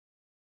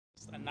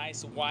a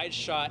nice wide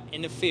shot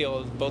in the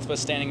field, both of us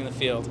standing in the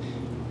field,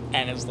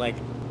 and it was like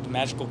the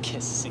magical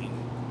kiss scene.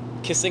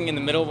 Kissing in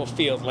the middle of a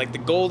field, like the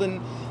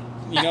golden,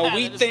 you know,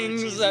 wheat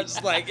things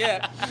that's like,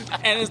 yeah.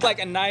 And it's like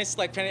a nice,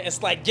 like,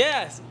 it's like,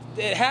 yes,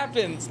 it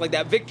happens. Like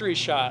that victory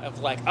shot of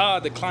like, oh,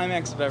 the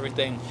climax of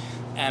everything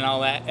and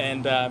all that.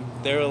 And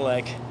they were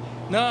like,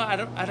 no,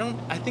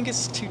 I think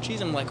it's too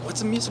cheesy. I'm like,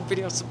 what's a music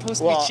video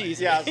supposed to be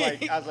cheesy? Yeah,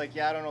 I was like,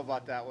 yeah, I don't know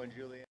about that one,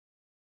 Julian.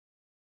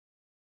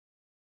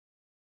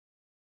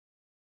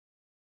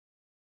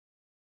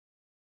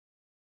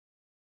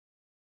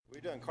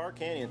 We've done Car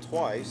Canyon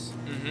twice.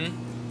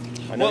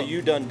 I know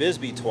you've done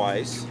Bisbee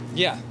twice.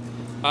 Yeah.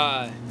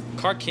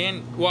 Car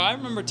Canyon, well, I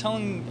remember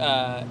telling,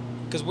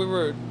 because we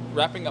were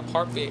wrapping up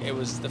Heartbeat, it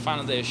was the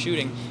final day of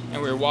shooting,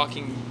 and we were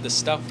walking the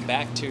stuff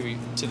back to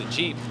the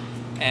Jeep,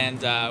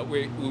 and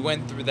we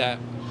went through the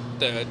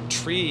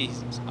tree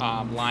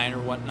line or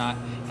whatnot,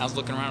 and I was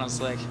looking around, I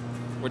was like,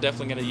 we're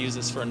definitely going to use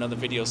this for another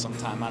video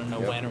sometime. I don't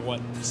know when or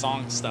what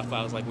song stuff, but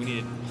I was like, we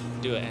need to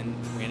do it, and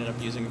we ended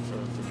up using it for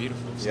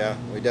Beautiful. So. Yeah,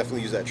 we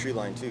definitely used that tree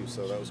line too,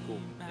 so that was cool.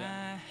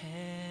 Yeah.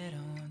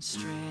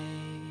 Straight,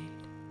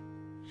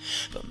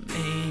 but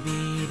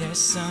maybe there's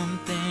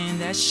something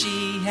that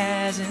she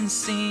hasn't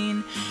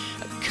seen,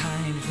 a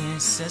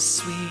kindness, a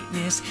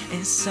sweetness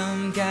in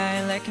some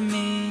guy like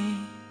me.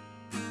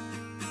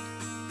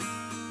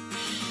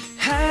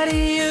 How do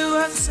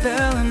you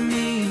spell on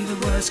me?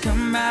 The words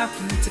come out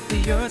from the tip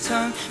of your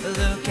tongue, but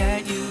look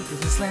at you through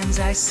this lens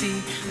I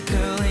see. A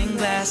girl in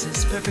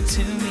glasses, perfect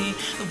to me.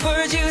 The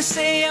words you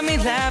say, I may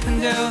laugh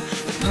and go.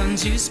 The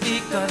puns you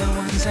speak are the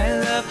ones I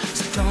love.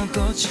 So don't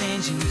go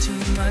changing too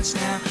much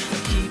now.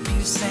 I'll keep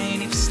you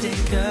sane if you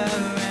stick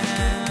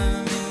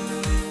around.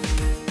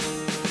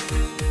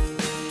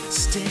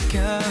 Stick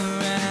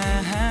around.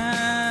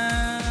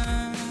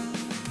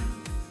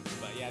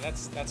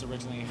 That's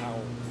originally how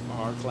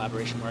our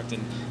collaboration worked,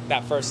 and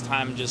that first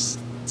time just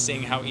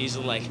seeing how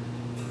easily, like,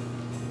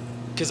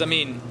 because I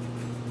mean,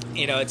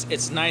 you know,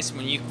 it's nice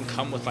when you can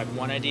come with like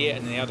one idea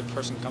and the other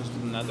person comes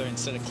with another.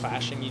 Instead of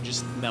clashing, you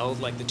just meld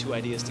like the two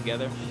ideas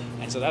together,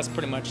 and so that's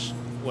pretty much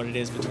what it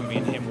is between me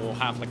and him. We'll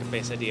have like a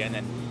base idea, and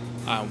then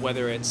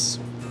whether it's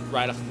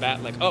right off the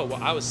bat like, oh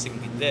well, I was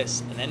thinking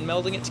this, and then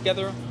melding it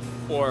together,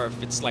 or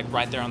if it's like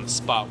right there on the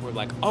spot, we're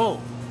like,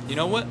 oh, you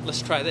know what,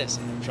 let's try this,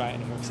 and then try it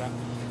and it works out.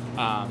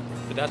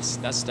 But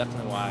that's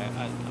definitely why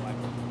I like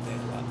working with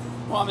Dave a lot.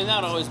 Well, I mean,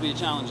 that'd always be a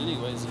challenge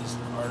anyways, as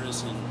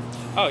artists and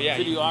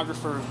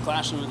videographer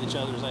clashing with each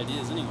other's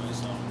ideas anyway,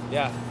 so.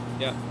 Yeah,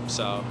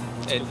 so.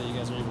 It's good that you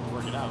guys are able to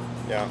work it out.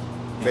 Yeah,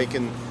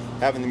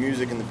 having the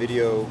music and the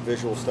video,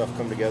 visual stuff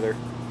come together.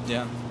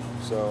 Yeah.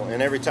 So,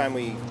 and every time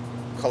we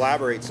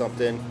collaborate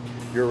something,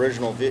 your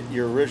original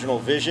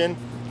vision,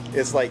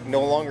 it's like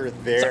no longer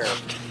there.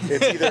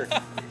 It's either,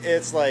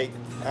 it's like,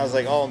 I was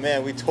like, oh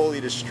man, we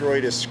totally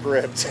destroyed a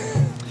script.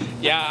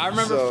 Yeah, I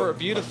remember for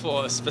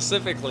Beautiful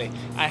specifically,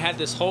 I had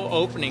this whole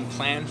opening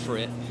planned for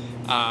it,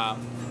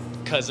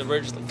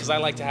 because I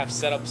like to have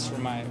setups for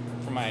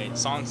my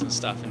songs and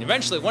stuff, and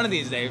eventually one of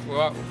these days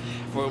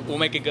we'll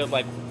make a good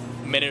like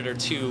minute or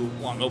two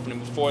long opening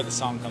before the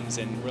song comes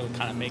in, really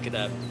kind of make it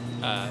a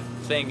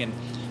thing.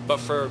 But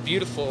for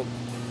Beautiful,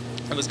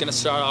 I was gonna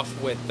start off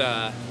with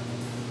the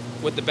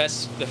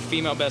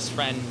female best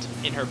friend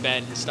in her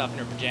bed and stuff, in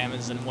her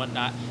pajamas and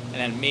whatnot, and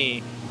then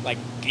me like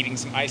eating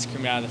some ice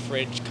cream out of the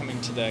fridge, coming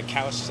to the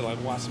couch to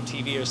like watch some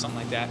TV or something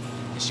like that,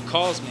 and she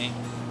calls me,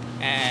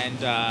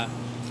 and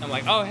I'm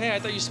like, oh hey, I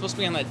thought you were supposed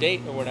to be on that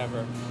date or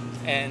whatever,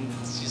 and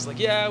she's like,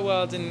 yeah,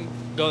 well, it didn't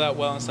go that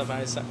well and stuff,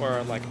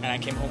 and I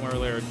came home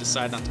earlier,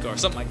 decided not to go or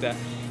something like that,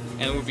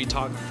 and we'd be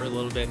talking for a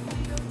little bit,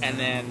 and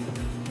then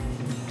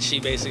she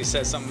basically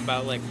says something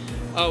about like,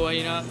 oh well,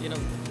 you know,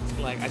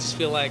 like I just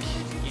feel like,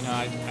 you know,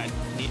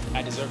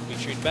 I deserve to be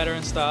treated better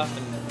and stuff,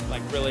 and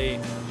like really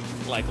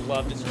like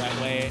loved in the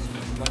right way.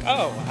 I'm like,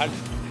 oh,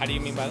 how do you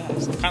mean by that?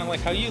 It's kind of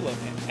like how you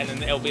love me. And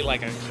then it'll be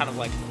like a kind of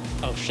like,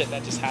 oh shit,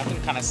 that just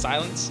happened, kind of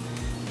silence,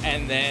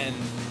 and then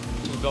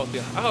we both be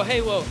like, oh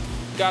hey, well,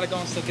 gotta go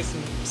and still get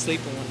some sleep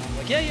and whatnot. I'm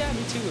like, yeah,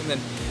 me too, and then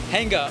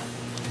hang up,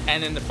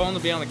 and then the phone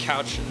will be on the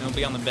couch and it'll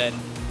be on the bed,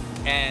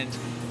 and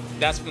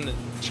that's when the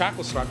track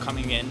will start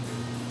coming in,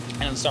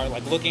 and I'll start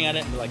like looking at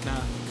it and be like,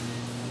 nah,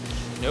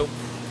 nope.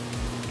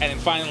 And then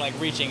finally like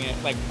reaching it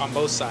like on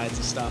both sides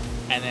and stuff,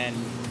 and then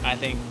I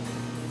think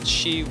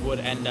she would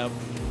end up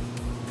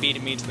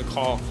beating me to the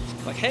call,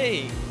 like,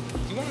 hey,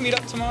 do you want to meet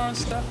up tomorrow and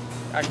stuff?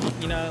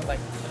 You know, like,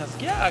 and I was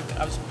like, yeah,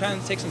 I was planning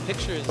to take some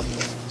pictures,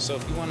 so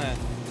if you want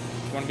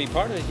to be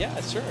part of it, yeah,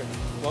 sure.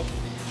 Well,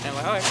 and I'm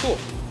like, all right, cool.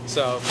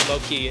 So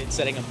low-key, it's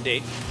setting up a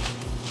date,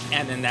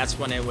 and then that's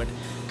when it would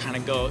kind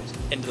of go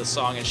into the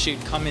song, and she'd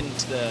come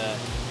into the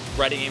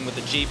riding in with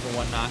the Jeep and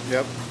whatnot.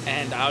 Yep.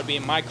 And I would be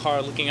in my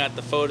car looking at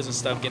the photos and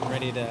stuff, getting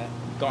ready to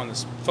go on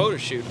this photo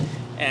shoot,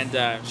 and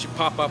she'd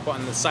pop up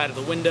on the side of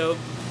the window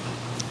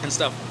and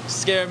stuff,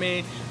 scare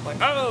me, like,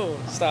 oh,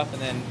 stuff,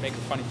 and then make a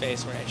funny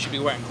face. Where she'd be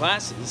wearing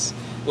glasses,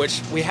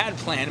 which we had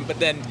planned, but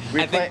then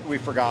we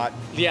forgot.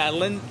 Yeah,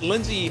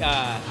 Lindsay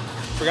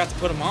forgot to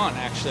put him on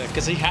actually,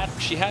 because she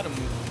had him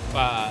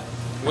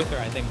with her,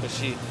 I think, but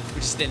we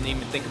just didn't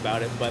even think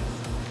about it. But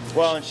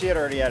well, and she had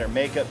already had her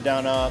makeup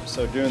done up,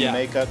 so doing the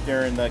makeup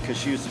during because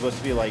she was supposed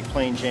to be like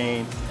plain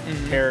Jane,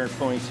 hair,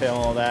 ponytail,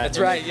 all that. That's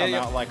and right. Come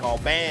out like all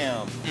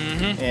bam,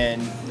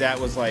 and that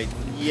was like,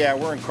 yeah,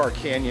 we're in Car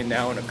Canyon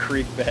now in a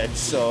creek bed,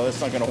 so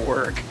that's not gonna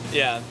work.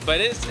 Yeah, but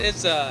it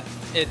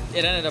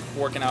ended up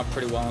working out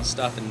pretty well and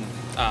stuff,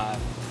 and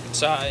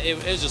so it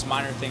was just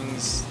minor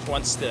things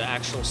once the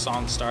actual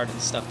song started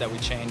and stuff that we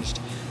changed.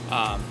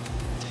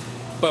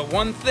 But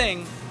one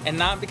thing, and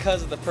not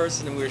because of the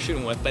person we were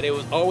shooting with, but it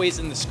was always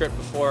in the script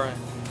before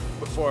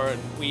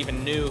we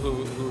even knew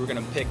who we were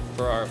gonna pick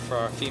for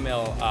our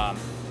female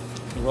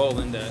role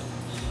in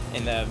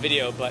the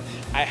video. But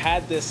I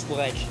had this,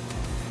 like,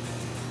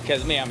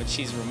 because me, I'm a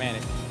cheesy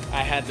romantic.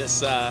 I had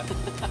this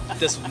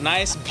this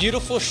nice,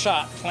 beautiful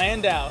shot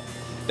planned out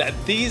that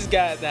these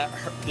guys, that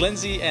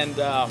Lindsay and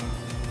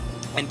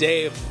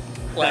Dave,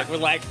 like, were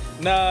like,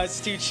 no, it's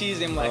too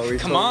cheesy. I'm like,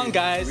 come on,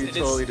 guys. We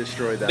totally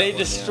destroyed that. They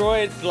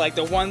destroyed like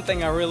the one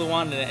thing I really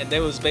wanted, and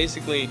there was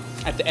basically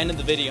at the end of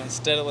the video,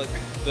 instead of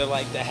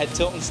the head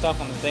tilt and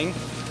stuff on the thing,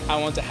 I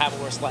wanted to have it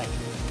where it's like,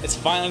 it's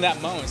finally that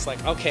moment. It's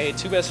like, okay,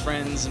 two best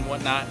friends and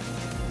whatnot.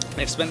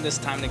 They've spent this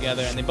time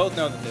together, and they both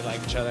know that they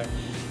like each other.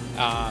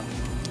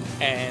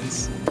 And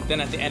then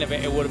at the end of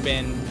it, it would have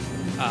been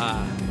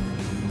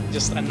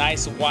just a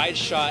nice wide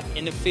shot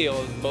in the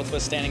field, both of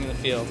us standing in the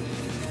field,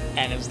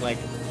 and it was like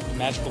a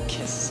magical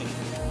kiss scene.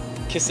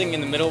 Kissing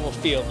in the middle of a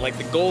field, like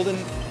the golden,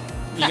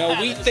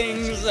 wheat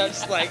things.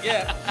 That's like,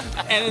 yeah.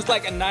 And it's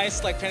like a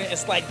nice, like,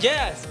 it's like,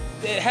 yes,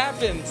 it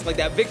happens. Like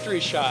that victory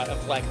shot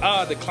of like,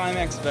 oh, the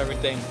climax of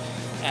everything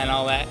and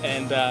all that.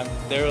 And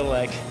they were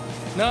like,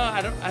 no,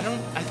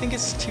 I think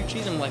it's too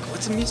cheesy. I'm like,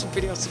 what's a music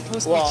video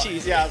supposed to be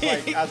cheesy? Yeah,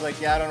 I was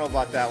like, yeah, I don't know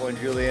about that one,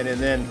 Julian.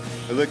 And then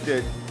I looked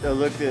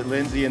at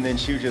Lindsay, and then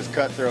she was just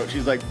cutthroat.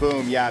 She's like,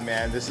 boom, yeah,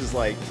 man, this is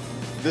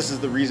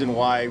the reason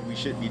why we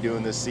shouldn't be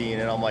doing this scene.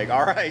 And I'm like,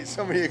 all right,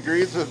 somebody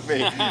agrees with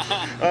me.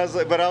 I was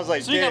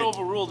like, so you got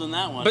overruled in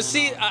that one. But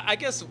see, I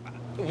guess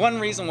one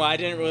reason why I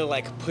didn't really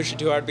like push it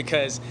too hard,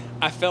 because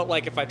I felt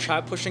like if I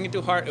tried pushing it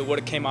too hard, it would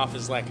have came off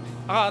as like,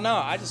 oh no,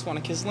 I just want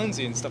to kiss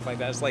Lindsay and stuff like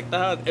that. It's like,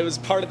 it was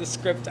part of the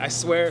script. I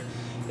swear,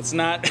 it's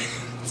not,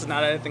 it's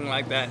not anything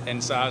like that.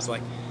 And so I was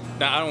like,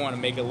 no, I don't want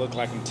to make it look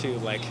like I'm too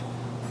like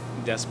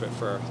desperate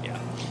for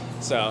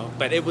So,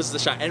 but it was the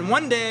shot, and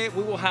one day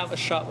we will have a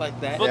shot like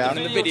that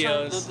in the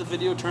videos. The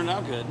video turned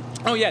out good.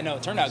 Oh yeah, no,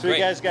 it turned out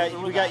great.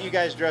 So we got you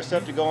guys dressed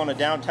up to go on a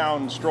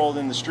downtown stroll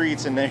in the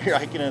streets, and then you're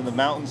hiking in the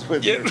mountains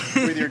with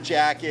your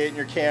jacket and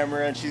your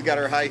camera, and she's got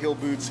her high heel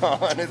boots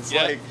on. It's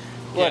like,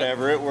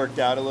 whatever, it worked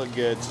out. It looked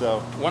good. So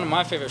one of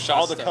my favorite shots.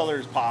 All the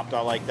colors popped.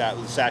 I like that.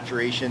 The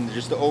saturation,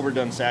 just the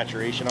overdone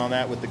saturation on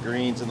that with the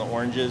greens and the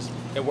oranges.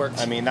 It worked.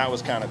 I mean, that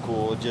was kind of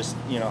cool. Just,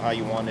 how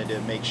you wanted to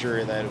make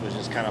sure that it was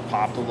just kind of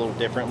popped a little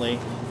differently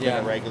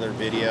than a regular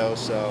video.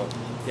 So,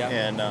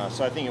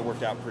 so I think it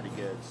worked out pretty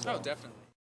good. So. Oh, definitely.